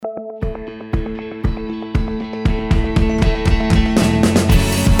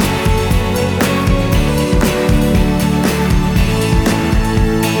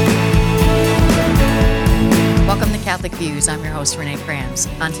I'm your host, Renee Kranz.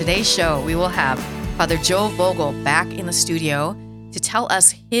 On today's show, we will have Father Joe Vogel back in the studio to tell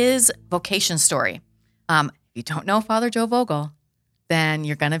us his vocation story. If you don't know Father Joe Vogel, then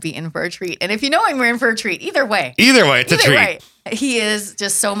you're going to be in for a treat. And if you know him, we're in for a treat. Either way, it's a treat. Way. He is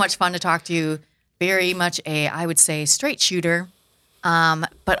just so much fun to talk to. Very much I would say, straight shooter,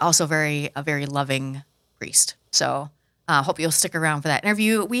 but also a very loving priest. So hope you'll stick around for that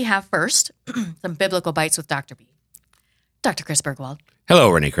interview. We have first some Biblical Bites with Dr. B. Dr. Chris Bergwald. Hello,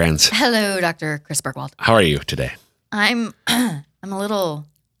 Renee Kranz. Hello, Dr. Chris Bergwald. How are you today? I'm a little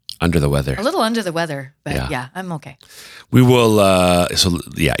under the weather. A little under the weather, but yeah I'm okay. We will,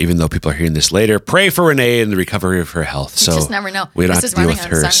 even though people are hearing this later, pray for Renee and the recovery of her health. You just never know. We don't have to deal with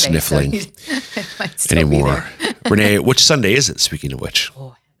her Sunday, sniffling so anymore. Renee, which Sunday is it, speaking of which?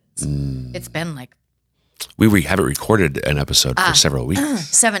 Oh, it's been like... We haven't recorded an episode for several weeks.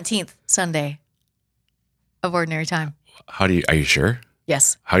 17th Sunday of Ordinary Time. Are you sure?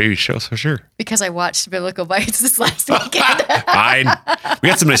 Yes. How are you so sure? Because I watched Biblical Bites this last weekend. Fine. We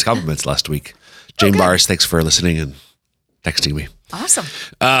got some nice compliments last week. Jane Bars, thanks for listening and texting me. Awesome.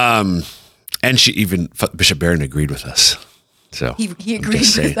 And Bishop Barron agreed with us. So he agreed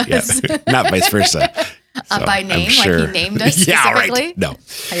with us. Yeah. Not vice versa. So by name, sure. Like he named us specifically? Yeah, right. No.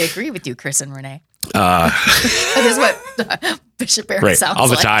 I agree with you, Chris and Renee. That is what Bishop Barron sounds like. All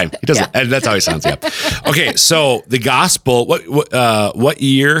the time. He doesn't, and that's how he sounds, yeah. Okay, so the gospel, what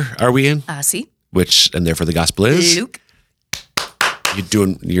year are we in? C. And therefore the gospel is? Luke.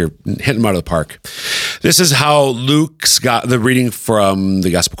 You're hitting them out of the park. This is how Luke's got the reading from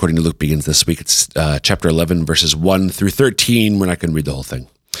the gospel according to Luke begins this week. It's chapter 11, verses 1 through 13. We're not going to read the whole thing.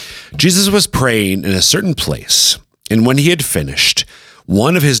 Jesus was praying in a certain place, and when he had finished,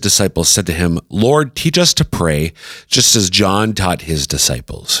 one of his disciples said to him, "Lord, teach us to pray, just as John taught his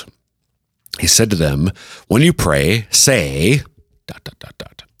disciples." He said to them, "When you pray, say, ...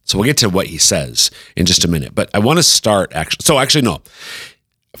 So we'll get to what he says in just a minute, but I want to start no.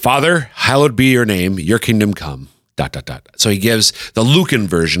 Father, hallowed be your name, your kingdom come, ... So he gives the Lucan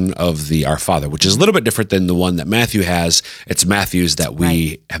version of the Our Father, which is a little bit different than the one that Matthew has. It's Matthew's that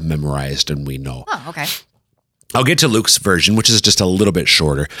we have memorized and we know. Oh, okay. I'll get to Luke's version, which is just a little bit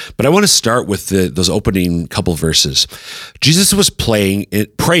shorter, but I want to start with those opening couple verses. Jesus was praying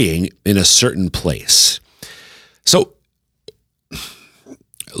in a certain place. So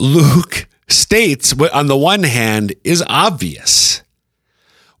Luke states what on the one hand is obvious.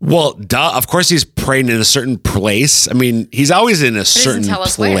 Well, duh, of course he's praying in a certain place. I mean, he's always in a certain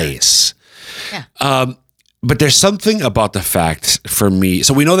place. Yeah. But there's something about the fact for me.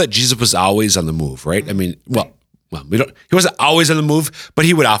 So we know that Jesus was always on the move, right? I mean, he wasn't always on the move, but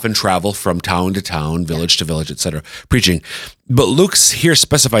he would often travel from town to town, village to village, etc., preaching. But Luke here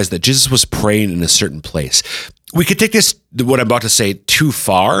specifies that Jesus was praying in a certain place. We could take this, what I'm about to say, too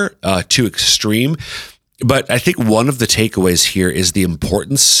far, too extreme. But I think one of the takeaways here is the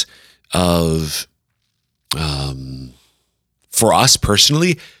importance of, for us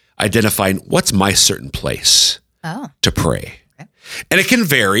personally, identifying what's my certain place to pray. Okay. And it can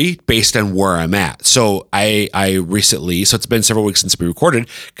vary based on where I'm at. So I recently, it's been several weeks since we recorded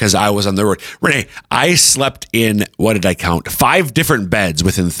because I was on the road. Renee, I slept in, what did I count? 5 different beds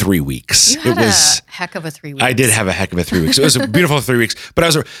within 3 weeks. You had a heck of a 3 weeks. I did have a heck of a 3 weeks. It was a beautiful 3 weeks.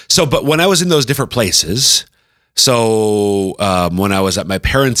 But when I was in those different places, when I was at my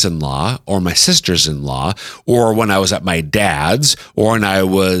parents-in-law or my sisters-in-law, or when I was at my dad's, or when I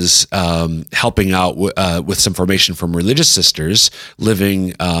was helping out with some formation from religious sisters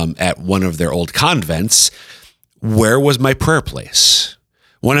living at one of their old convents, where was my prayer place?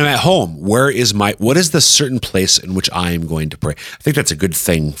 When I'm at home, what is the certain place in which I am going to pray? I think that's a good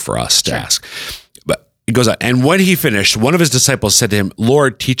thing for us to ask. It goes on. And when he finished, one of his disciples said to him,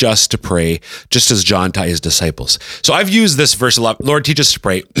 "Lord, teach us to pray, just as John taught his disciples." So I've used this verse a lot. Lord, teach us to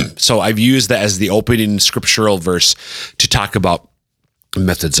pray. So I've used that as the opening scriptural verse to talk about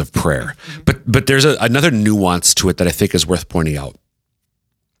methods of prayer. But there's another nuance to it that I think is worth pointing out.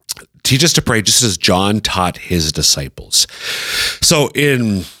 Teach us to pray, just as John taught his disciples. So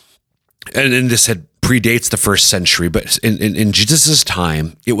and this had predates the first century, but in Jesus'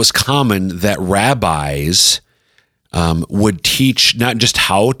 time, it was common that rabbis would teach not just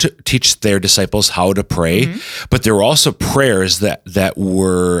how to teach their disciples how to pray, but there were also prayers that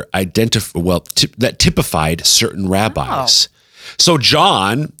were that typified certain rabbis. So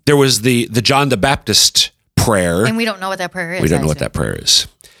John, there was the John the Baptist prayer, and we don't know what that prayer is. We don't know what that prayer is.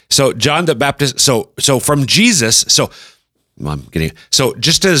 So John the Baptist. So from Jesus. So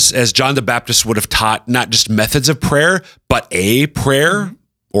just as John the Baptist would have taught not just methods of prayer, but a prayer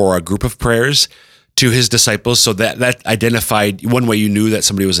or a group of prayers to his disciples. So that identified one way you knew that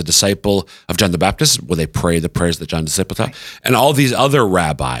somebody was a disciple of John the Baptist, where they pray the prayers that John the disciple taught. And all these other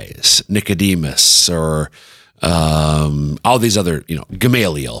rabbis, Nicodemus or all these other,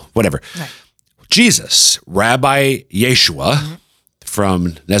 Gamaliel, whatever. Right. Jesus, Rabbi Yeshua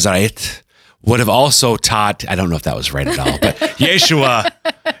from Nazareth, would have also taught. I don't know if that was right at all, but Yeshua.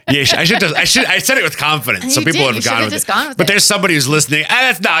 I said it with confidence, so people would have gone with it. But there's somebody who's listening.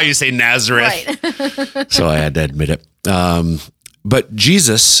 That's not how you say Nazareth. Right. So I had to admit it. But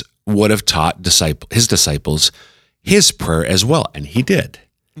Jesus would have taught his disciples his prayer as well, and he did.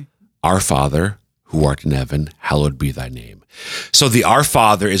 Our Father, who art in heaven, hallowed be thy name. So the Our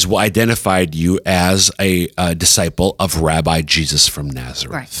Father is what identified you as a disciple of Rabbi Jesus from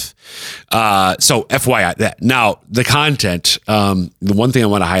Nazareth. Right. So FYI, that. Now, the content, the one thing I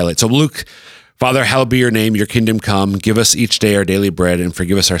want to highlight. So Luke, Father, hallowed be your name, your kingdom come. Give us each day our daily bread and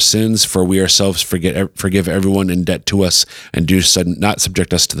forgive us our sins, for we ourselves forgive everyone in debt to us, and do not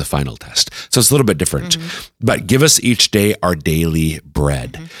subject us to the final test. So it's a little bit different. But give us each day our daily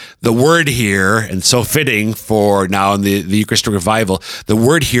bread. The word here, and so fitting for now in the Eucharistic revival, the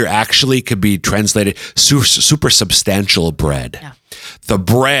word here actually could be translated super substantial bread. Yeah. The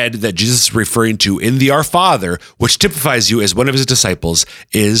bread that Jesus is referring to in the Our Father, which typifies you as one of his disciples,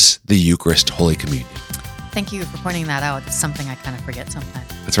 is the Eucharist, Holy Communion. Thank you for pointing that out. It's something I kind of forget sometimes.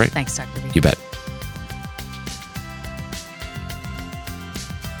 That's right. Thanks, Dr. B. You bet.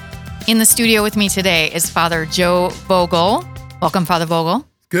 In the studio with me today is Father Joe Vogel. Welcome, Father Vogel.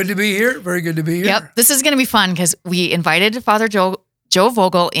 Good to be here. Very good to be here. Yep. This is going to be fun because we invited Father Joe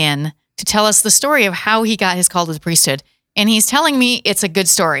Vogel in to tell us the story of how he got his call to the priesthood. And he's telling me it's a good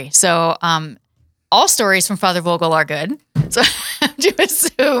story. So all stories from Father Vogel are good. So I have to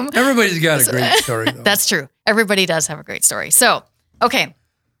assume. Everybody's got a great story, though. That's true. Everybody does have a great story. So, okay.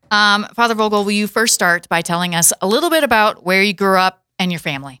 Father Vogel, will you first start by telling us a little bit about where you grew up and your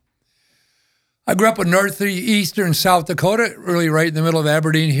family? I grew up in northeastern South Dakota, really right in the middle of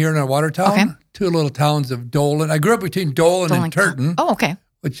Aberdeen here in Watertown. Okay. Two little towns of Dolan. I grew up between Dolan and Turton. Oh, okay.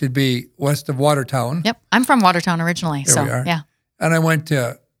 Which would be west of Watertown. Yep. I'm from Watertown originally. There we are. Yeah. And I went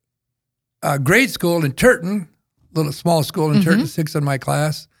to grade school in Turton, little small school in Turton, 6 in my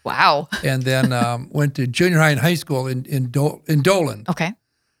class. Wow. And then went to junior high and high school in Dolan. Okay.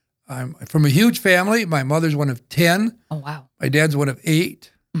 I'm from a huge family. My mother's one of 10. Oh, wow. My dad's one of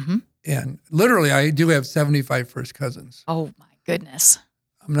 8. And literally, I do have 75 first cousins. Oh, my goodness.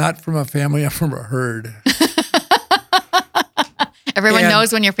 I'm not from a family. I'm from a herd. Everyone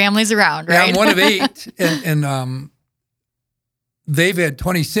knows when your family's around, right? Yeah, I'm one of 8, and they've had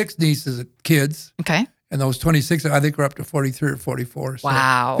 26 nieces and kids. Okay. And those 26, I think, are up to 43 or 44. So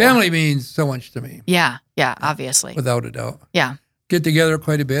wow. Family means so much to me. Yeah, obviously. Without a doubt. Yeah. Get together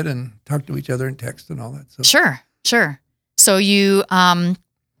quite a bit and talk to each other and text and all that. So. Sure. So you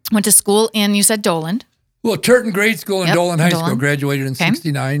went to school in, you said Dolan? Well, Turton grade school and Dolan high school. Graduated in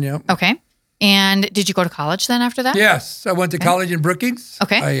 69, yeah. Okay. And did you go to college then after that? Yes. I went to college in Brookings.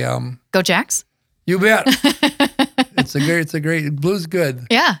 Okay. Go Jacks. You bet. It's a great, blue's good.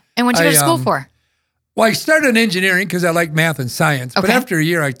 Yeah. And what did you go to school for? Well, I started in engineering because I like math and science. Okay. But after a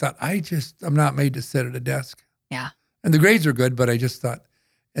year, I thought, I'm not made to sit at a desk. Yeah. And the grades were good, but I just thought,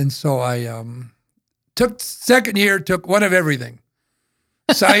 and so I second year, took one of everything.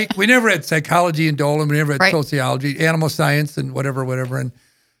 Psych. We never had psychology in Dolan. We never had sociology, animal science, and whatever. And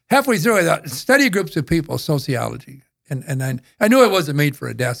halfway through, I thought, study groups of people, sociology. And I knew I wasn't made for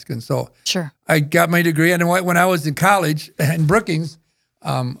a desk. And so I got my degree. And when I was in college in Brookings,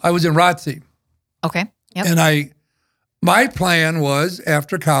 I was in ROTC. Okay. Yep. And my plan was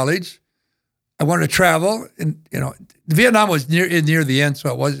after college, I wanted to travel. And, Vietnam was near the end, so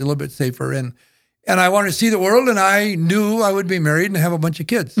it was a little bit safer. And I wanted to see the world, and I knew I would be married and have a bunch of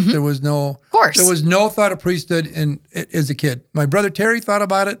kids. Mm-hmm. There was no thought of priesthood as a kid. My brother Terry thought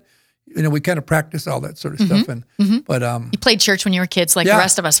about it. We kind of practiced all that sort of stuff. And but you played church when you were kids, like the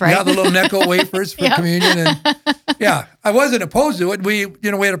rest of us, right? Yeah, the little Necco wafers for communion, and I wasn't opposed to it. We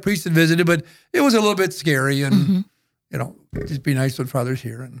had a priest that visited, but it was a little bit scary, and just be nice when Father's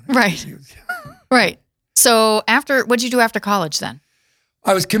here. And right. So what'd you do after college then?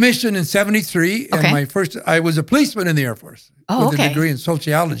 I was commissioned in 73, and I was a policeman in the Air Force with a degree in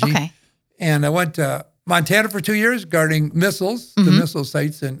sociology. Okay. And I went to Montana for 2 years, guarding missiles, the missile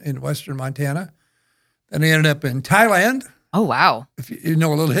sites in western Montana. Then I ended up in Thailand. Oh, wow. If you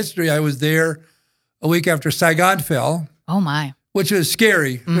know a little history, I was there a week after Saigon fell. Oh, my. Which was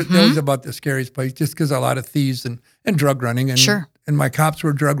scary. It was about the scariest place, just because a lot of thieves and drug running. And and my cops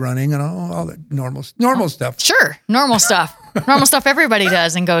were drug running and all that normal stuff. Sure. Normal stuff. Normal stuff everybody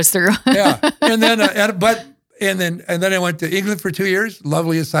does and goes through. Yeah. And then, and then I went to England for 2 years.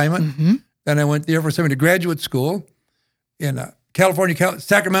 Lovely assignment. Mm-hmm. Then I went there for to graduate school in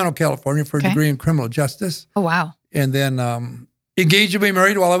Sacramento, California for a degree in criminal justice. Oh, wow. And then engaged to be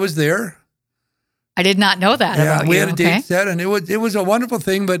married while I was there. I did not know that about you. We had a date set, and it was a wonderful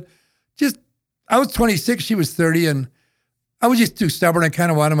thing, but I was 26, she was 30, and I was just too stubborn. I kind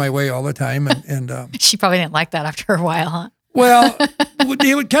of wanted my way all the time. And she probably didn't like that after a while, huh? Well,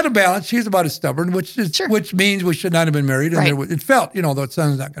 it would kind of balance. She was about as stubborn, which means we should not have been married. And it felt, the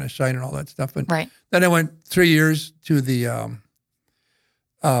sun's not going to shine and all that stuff. And then I went 3 years to the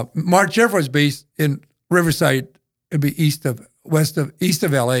March Air Force Base in Riverside. It'd be east of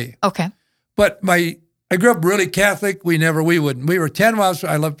LA. Okay. But I grew up really Catholic. We were 10 miles.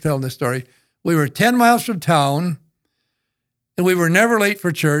 I love telling this story. We were 10 miles from town, and we were never late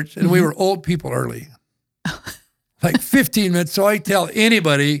for church, and we were old people early. Like 15 minutes. So I tell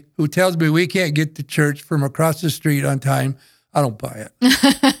anybody who tells me we can't get to church from across the street on time, I don't buy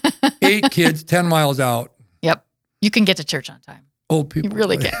it. 8 kids, 10 miles out. Yep. You can get to church on time. Old people. You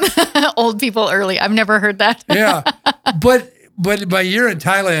really can. Old people early. I've never heard that. Yeah. But my year in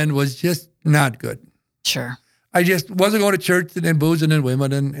Thailand was just not good. Sure. I just wasn't going to church and then boozing and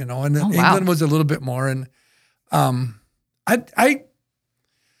women and England was a little bit more. And I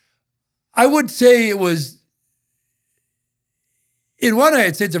would say it was, in one way,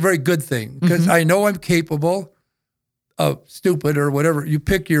 I'd say it's a very good thing because I know I'm capable of stupid or whatever. You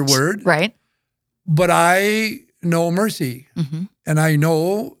pick your word. Right. But I know mercy. And I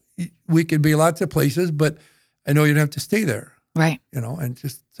know we could be lots of places, but I know you don't have to stay there. Right. And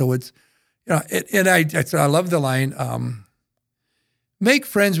just, so it's, and I love the line, make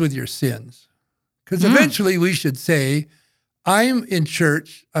friends with your sins. Because eventually we should say, I'm in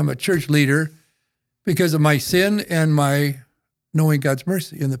church, I'm a church leader because of my sin and my knowing God's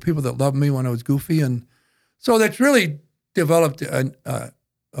mercy and the people that loved me when I was goofy. And so that's really developed a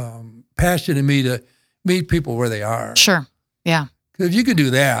passion in me to meet people where they are. Sure. Yeah. Because if you can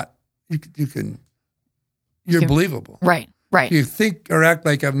do that, you're believable. Right. Right. If you think or act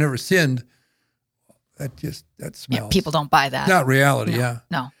like I've never sinned, that smells. Yeah, people don't buy that. Not reality. No, yeah.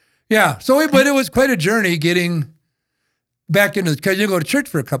 No. Yeah. So, but it was quite a journey getting back into, because you go to church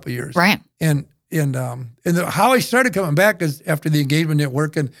for a couple of years. Right. And how I started coming back is after the engagement didn't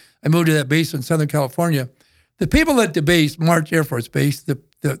work, and I moved to that base in Southern California. The people at the base, March Air Force Base,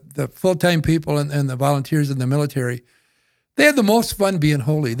 the full-time people and the volunteers in the military, they had the most fun being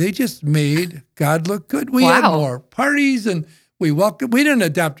holy. They just made God look good. We had more parties, and we didn't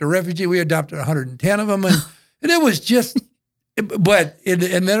adopt a refugee. We adopted 110 of them, and it was just, and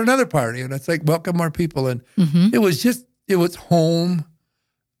then another party, and it's like, welcome more people. And it was home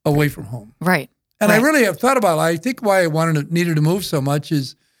away from home. Right. And I really have thought about it. I think why I needed to move so much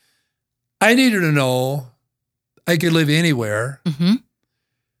is I needed to know I could live anywhere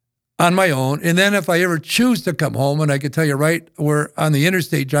on my own. And then if I ever choose to come home, and I could tell you we're on the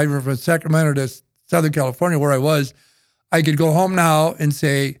interstate driving from Sacramento to Southern California where I was, I could go home now and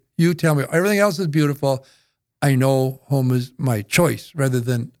say, you tell me, everything else is beautiful. I know home is my choice rather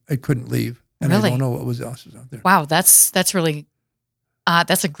than I couldn't leave. And I don't know what else is out there. Wow, that's really,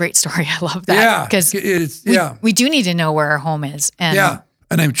 that's a great story. I love that. Yeah. Because we do need to know where our home is and,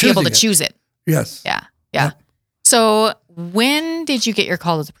 and I'm be able to choose it. Yes. Yeah. Yeah. Yep. So when did you get your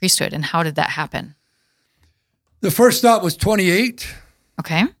call to the priesthood and how did that happen? The first stop was 28.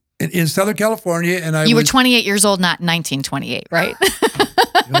 Okay. In Southern California. And you were 28 years old, not 1928, right?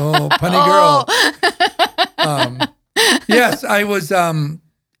 Oh, punny girl. Yes, I was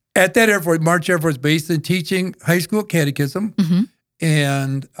at that March Air Force Base and teaching high school catechism.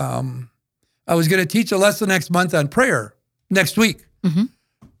 And I was going to teach a lesson next month on prayer next week.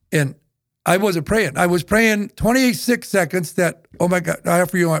 And I wasn't praying. I was praying 26 seconds that, oh my God, I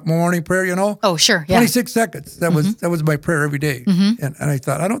offer you my morning prayer, Oh, sure. Yeah. 26 seconds. That was my prayer every day. And I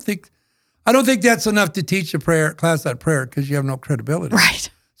thought, I don't think that's enough to teach a class on prayer because you have no credibility.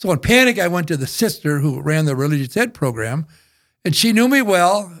 Right. So in panic, I went to the sister who ran the religious ed program, and she knew me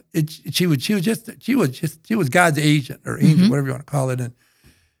well. She was God's agent or angel, whatever you want to call it. And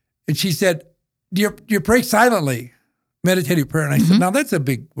she said, "Do you pray silently, meditative prayer?" And I said, "Now that's a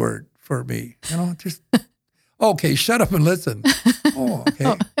big word for me, just okay, shut up and listen." Oh, okay.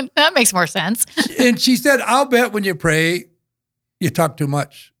 Oh, that makes more sense. And she said, "I'll bet when you pray, you talk too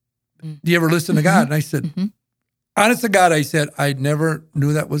much. Do you ever listen to God?" And I said, honest to God, I said, I never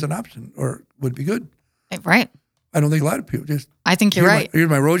knew that was an option or would be good. Right. I don't think a lot of people just. I think you're right. Here's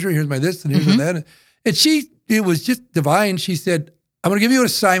my rosary, here's my this, and here's my that. And it was just divine. She said, I'm going to give you an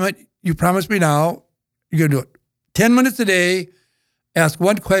assignment. You promised me now. You're going to do it 10 minutes a day, ask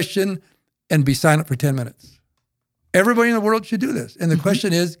one question, and be silent for 10 minutes. Everybody in the world should do this. And the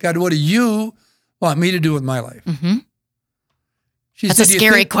question is, God, what do you want me to do with my life? Mm-hmm. She That's said, a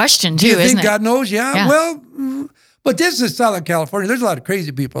scary question, too, isn't it? Do you think it? God knows? Yeah. Well, but this is Southern California. There's a lot of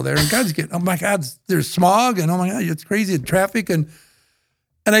crazy people there. And God's getting, oh my God, there's smog. And oh my God, it's crazy and traffic. And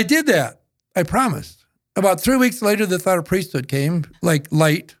I did that. I promised. About 3 weeks later, the thought of priesthood came, like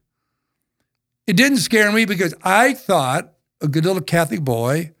light. It didn't scare me because I thought a good little Catholic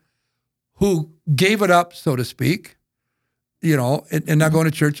boy who gave it up, so to speak, you know, and not going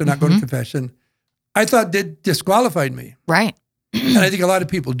to church and not going to confession, I thought that disqualified me. Right. And I think a lot of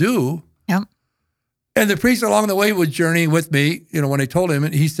people do. Yep. And the priest along the way was journeying with me, you know, when I told him,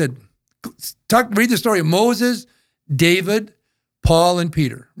 and he said, read the story of Moses, David, Paul, and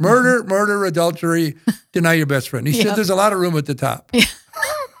Peter. Murder, adultery, deny your best friend. He said, there's a lot of room at the top.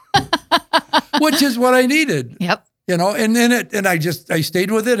 Which is what I needed. Yep. You know, and then I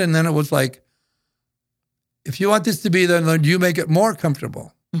stayed with it. And then it was like, if you want this to be, then you make it more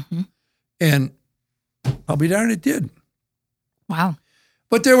comfortable. Mm-hmm. And I'll be darned, it did. Wow.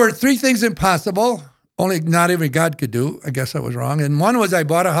 But there were 3 things impossible, only not even God could do. I guess I was wrong. And one was I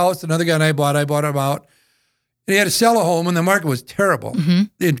bought a house. Another guy I bought him out. And he had to sell a home, and the market was terrible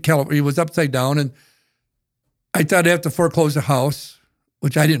in California. It was upside down. And I thought I'd have to foreclose the house,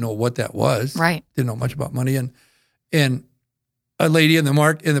 which I didn't know what that was. Right. Didn't know much about money. And a lady in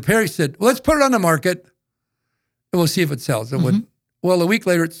the parish said, well, let's put it on the market, and we'll see if it sells. It wouldn't. Well, a week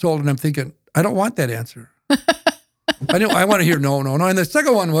later it sold, and I'm thinking, I don't want that answer. I want to hear no. And the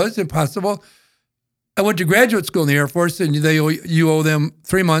second one was impossible. I went to graduate school in the Air Force, and you owe them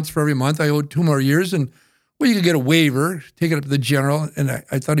 3 months for every month. I owed 2 more years, and you could get a waiver, take it up to the general. And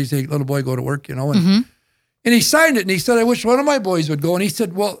I thought he'd say, little boy, go to work, you know. And he signed it, and he said, I wish one of my boys would go. And he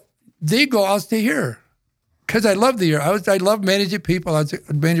said, well, they go, I'll stay here. Because I love the year. I love managing people. I'd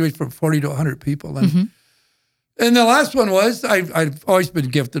manage from 40 to 100 people. And the last one was, I've always been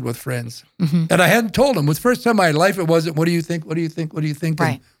gifted with friends. And I hadn't told them. It was the first time in my life it wasn't, what do you think? What do you think? What do you think?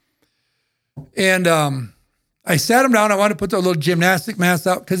 Right. And I sat them down. I wanted to put the little gymnastic masks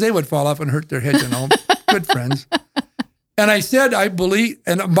out because they would fall off and hurt their head, you know. Good friends. And I said, I believe,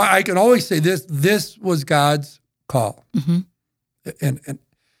 and I can always say this was God's call.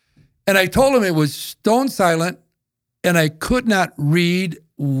 And I told him it was stone silent, and I could not read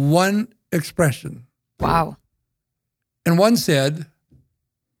one expression. Wow. And one said,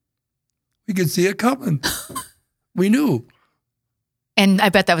 we could see it coming. We knew. And I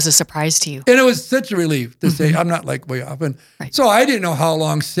bet that was a surprise to you. And it was such a relief to say, I'm not like way off. And so I didn't know how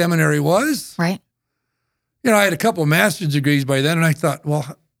long seminary was. Right. You know, I had a couple of master's degrees by then, and I thought,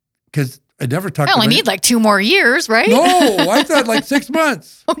 well, because I never talked I only need like 2 more years, right? No, I thought like 6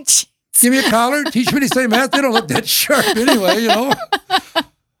 months. Oh, geez. Give me a collar, teach me to say math. They don't look that sharp anyway, you know.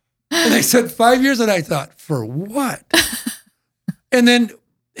 And they said 5 years, and I thought, for what? And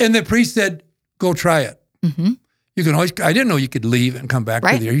the priest said, go try it. You can always, I didn't know you could leave and come back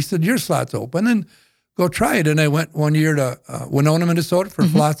to the year. He said, your slot's open, and go try it. And I went 1 year to Winona, Minnesota for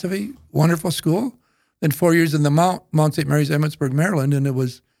philosophy, wonderful school. Then 4 years in the Mount St. Mary's, Emmitsburg, Maryland, and it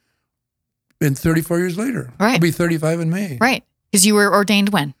was been 34 years later. Right. I'll be 35 in May. Right. Because you were ordained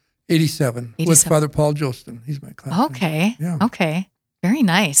when? 87. With Father Paul Jolston. He's my classmate. Okay. Yeah. Okay. Very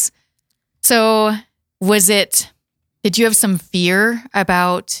nice. So did you have some fear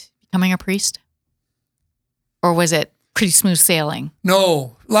about becoming a priest? Or was it pretty smooth sailing?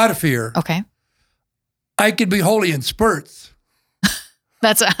 No, a lot of fear. Okay. I could be holy in spurts.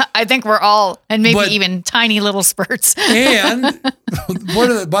 I think we're all, and maybe even tiny little spurts. And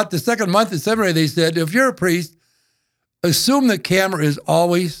about the second month in seminary, they said, if you're a priest, assume the camera is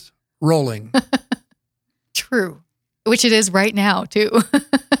always rolling. True. Which it is right now, too.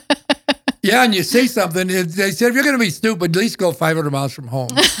 Yeah, and you say something, they said, if you're going to be stupid, at least go 500 miles from home.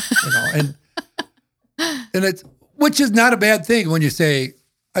 You know, and it's, which is not a bad thing when you say,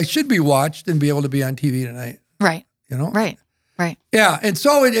 I should be watched and be able to be on TV tonight. Right. You know? Right. Right. Yeah, and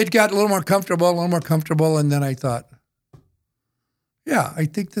so it got a little more comfortable, and then I thought, yeah, I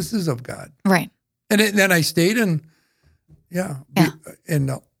think this is of God. Right. And then I stayed, and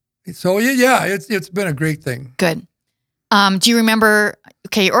so it's been a great thing. Good. Do you remember,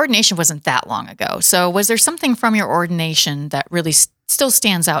 your ordination wasn't that long ago, so was there something from your ordination that really still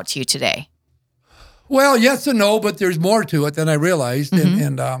stands out to you today? Well, yes and no, but there's more to it than I realized,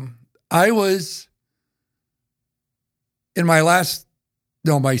 and I was in my my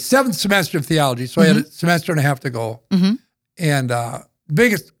 7th semester of theology, so I had a semester and a half to go. And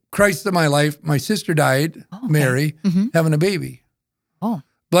biggest crisis of my life. My sister died, Mary, having a baby. Oh.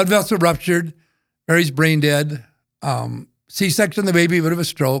 Blood vessel ruptured. Mary's brain dead. C-section of the baby, a bit of a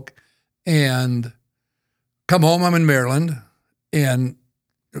stroke. And come home, I'm in Maryland. And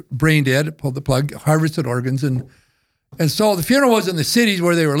brain dead, pulled the plug, harvested organs. And so the funeral was in the cities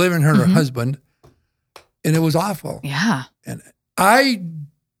where they were living, her and her husband. And it was awful. Yeah. And I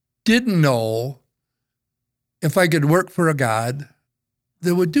didn't know if I could work for a God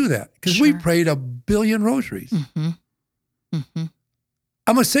that would do that. Because we prayed 1 billion rosaries.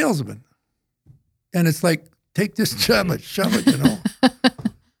 I'm a salesman. And it's like, take this job and shove it, you know.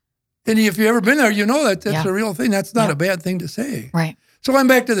 And if you've ever been there, you know that's a real thing. That's not a bad thing to say. Right. So I'm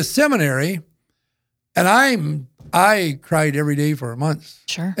back to the seminary, and I cried every day for months.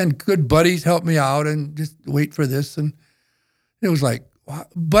 Sure. And good buddies helped me out and just wait for this. And it was like, wow.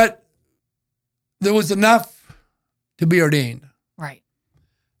 But there was enough to be ordained. Right.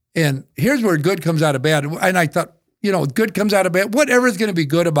 And here's where good comes out of bad. And I thought, you know, good comes out of bad. Whatever is going to be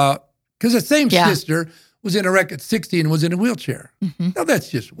good about, because the same sister was in a wreck at 60 and was in a wheelchair. Now that's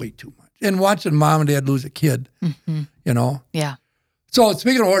just way too much. And watching mom and dad lose a kid, you know. Yeah. So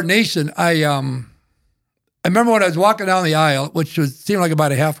speaking of ordination, I remember when I was walking down the aisle, which seemed like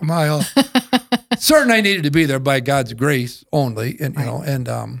about a half a mile. Certain I needed to be there by God's grace only, and you know, and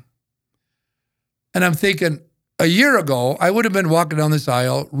I'm thinking a year ago I would have been walking down this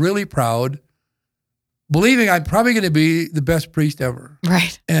aisle really proud, believing I'm probably going to be the best priest ever.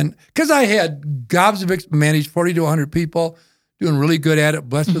 Right. And because I had gobs of managed 40 to 100 people, doing really good at it,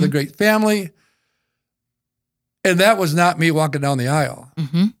 blessed with a great family. And that was not me walking down the aisle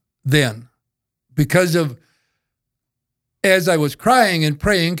then. Because of, as I was crying and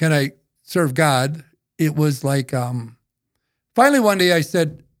praying, can I serve God? It was like, finally one day I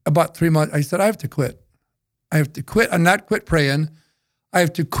said, about 3 months, I said, I have to quit. I have to quit. I'm not quit praying. I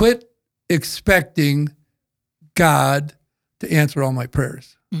have to quit expecting God to answer all my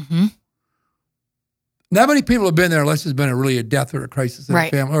prayers. Not many people have been there unless there's been a death or a crisis in the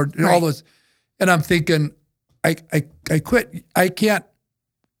family or all those. And I'm thinking, I quit. I can't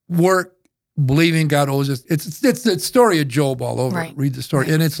work believing God owes us. It's the story of Job all over. Right. Read the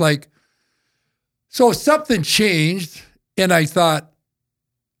story. And it's like, so something changed and I thought,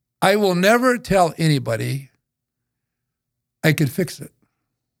 I will never tell anybody I could fix it.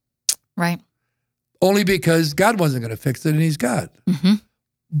 Right. Only because God wasn't going to fix it and he's God.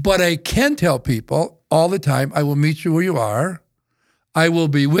 But I can tell people all the time, I will meet you where you are. I will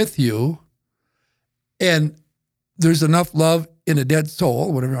be with you. And there's enough love in a dead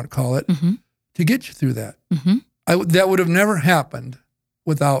soul, whatever you want to call it, to get you through that. That would have never happened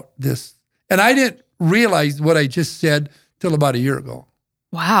without this. And I didn't realize what I just said till about a year ago.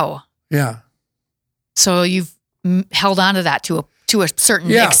 Wow. Yeah. So you've held on to that to a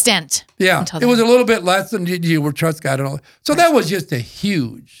certain extent. Yeah. It was a little bit less than you were trust God and all. So that was just a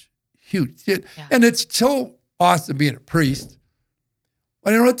huge. And it's so awesome being a priest. I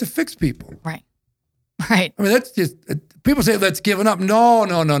don't know what to fix people. Right. Right. I mean, that's just, people say that's giving up. No.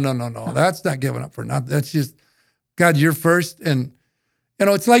 That's not giving up for nothing. That's just, God, you're first. And, you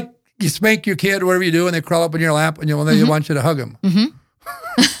know, it's like you spank your kid, whatever you do, and they crawl up in your lap and then they want you to hug them.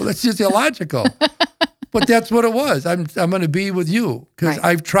 Well, that's just illogical. But that's what it was. I'm going to be with you because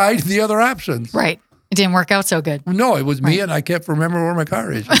I've tried the other options. Right. It didn't work out so good. No, it was me, and I can't remember where my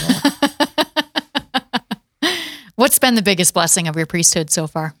car is. You know? What's been the biggest blessing of your priesthood so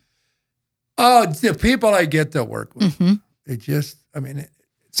far? Oh, it's the people I get to work with. It just, I mean,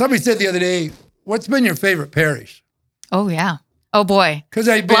 somebody said the other day, what's been your favorite parish? Oh, yeah. Oh, boy. Because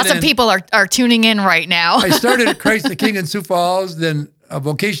lots of people are tuning in right now. I started at Christ the King in Sioux Falls, then a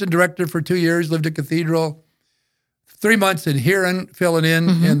vocation director for 2 years, lived at Cathedral, 3 months in Huron, filling in,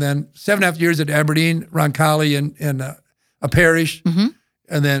 and then 7.5 years at Aberdeen, Roncalli, in a parish,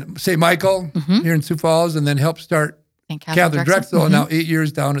 and then St. Michael here in Sioux Falls, and then helped start Catherine Drexel, and now 8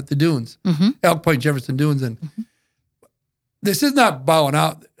 years down at the Dunes, Elk Point, Jefferson Dunes. And this is not bowing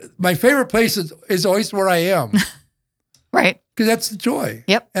out. My favorite place is always where I am. Right. Because that's the joy.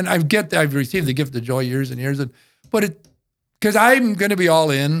 Yep. And I've received the gift of joy years and years, because I'm going to be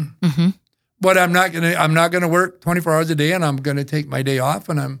all in, but I'm not going to work 24 hours a day, and I'm going to take my day off.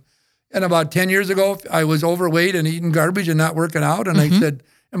 And about 10 years ago, I was overweight and eating garbage and not working out. And I said,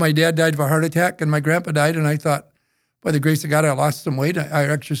 and my dad died of a heart attack and my grandpa died. And I thought, by the grace of God, I lost some weight. I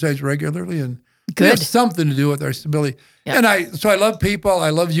exercise regularly, and it has something to do with our stability. Yep. And so I love people.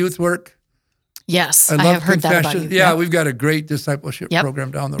 I love youth work. Yes, I love have heard that about you. Yeah, we've got a great discipleship program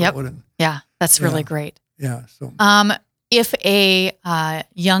down the road. And, yeah, that's really great. Yeah. So, if a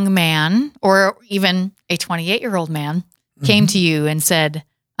young man or even a 28-year-old man came to you and said,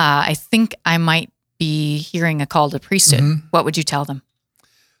 I think I might be hearing a call to priesthood, what would you tell them?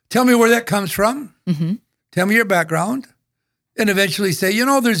 Tell me where that comes from. Mm-hmm. Tell me your background. And eventually say,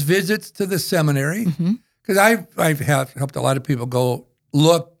 there's visits to the seminary. Because I've helped a lot of people go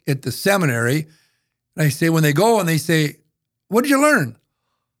look at the seminary. And I say, when they go and they say, what did you learn?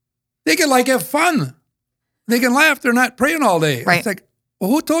 They can have fun. They can laugh. They're not praying all day. Right. It's like, well,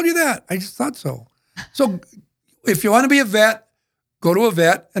 who told you that? I just thought so. So if you want to be a vet, go to a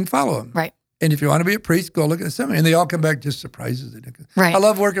vet and follow him. Right. And if you want to be a priest, go look at the seminary. And they all come back just surprises. Right. I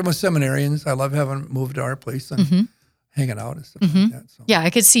love working with seminarians. I love having them move to our place and hanging out and stuff like that. So. Yeah,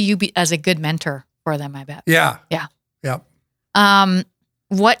 I could see you as a good mentor for them, I bet. Yeah. Yeah. Yeah.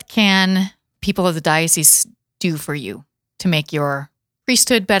 What can people of the diocese do for you to make your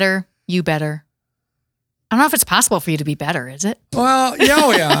priesthood better, you better? I don't know if it's possible for you to be better, is it? Well,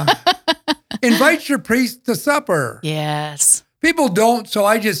 yeah. Invite your priest to supper. Yes. People don't, so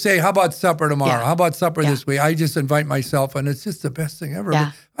I just say, how about supper tomorrow? Yeah. How about supper this week? I just invite myself, and it's just the best thing ever.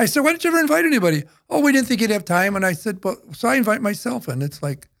 Yeah. But I said, why didn't you ever invite anybody? Oh, we didn't think you'd have time. And I said, so I invite myself, and it's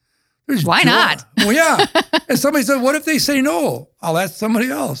like, why not? Well, yeah. And somebody said, what if they say no? I'll ask somebody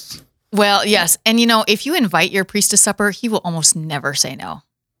else. Well, yes. And if you invite your priest to supper, he will almost never say no.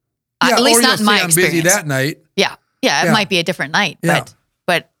 Yeah, at least or not in my I'm experience. busy that night. Yeah. It might be a different night,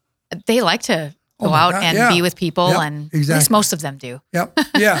 but they like to go out and be with people, and at least most of them do. Yep.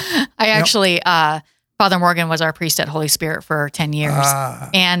 Yeah. I actually, Father Morgan was our priest at Holy Spirit for 10 years.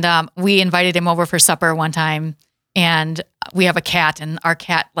 And we invited him over for supper one time, and we have a cat, and our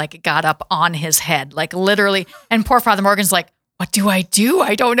cat got up on his head, literally. And poor Father Morgan's like, what do?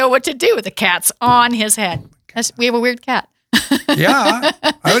 I don't know what to do. The cat's on his head. We have a weird cat. Yeah,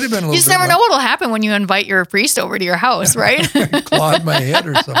 I would have been a little. You just never know what'll happen when you invite your priest over to your house, right? Clawed my head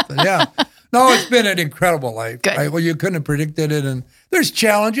or something. Yeah. No, it's been an incredible life. Good. You couldn't have predicted it, and there's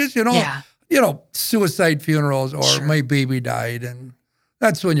challenges. Yeah. Suicide funerals, or my baby died, and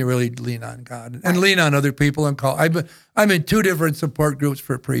that's when you really lean on God and lean on other people and call. I'm in 2 different support groups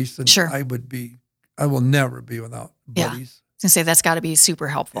for priests, and I will never be without buddies. I was gonna say that's got to be super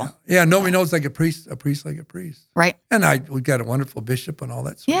helpful. Yeah, nobody knows like a priest like a priest. Right. And we got a wonderful bishop and all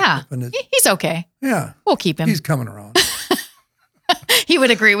that sort of stuff. And he's okay. Yeah. We'll keep him. He's coming around. He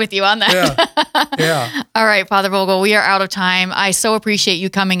would agree with you on that. Yeah. All right, Father Vogel, we are out of time. I so appreciate you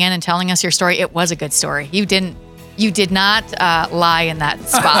coming in and telling us your story. It was a good story. You did not lie in that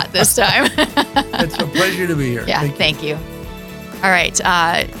spot this time. It's a pleasure to be here. Yeah, thank you. All right.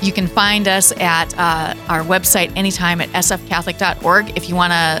 You can find us at our website anytime at sfcatholic.org. If you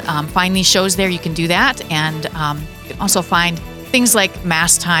want to find these shows there, you can do that. And you can also find things like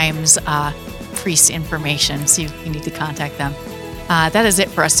Mass times, priest information, so you need to contact them. That is it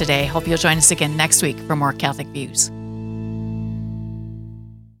for us today. Hope you'll join us again next week for more Catholic Views.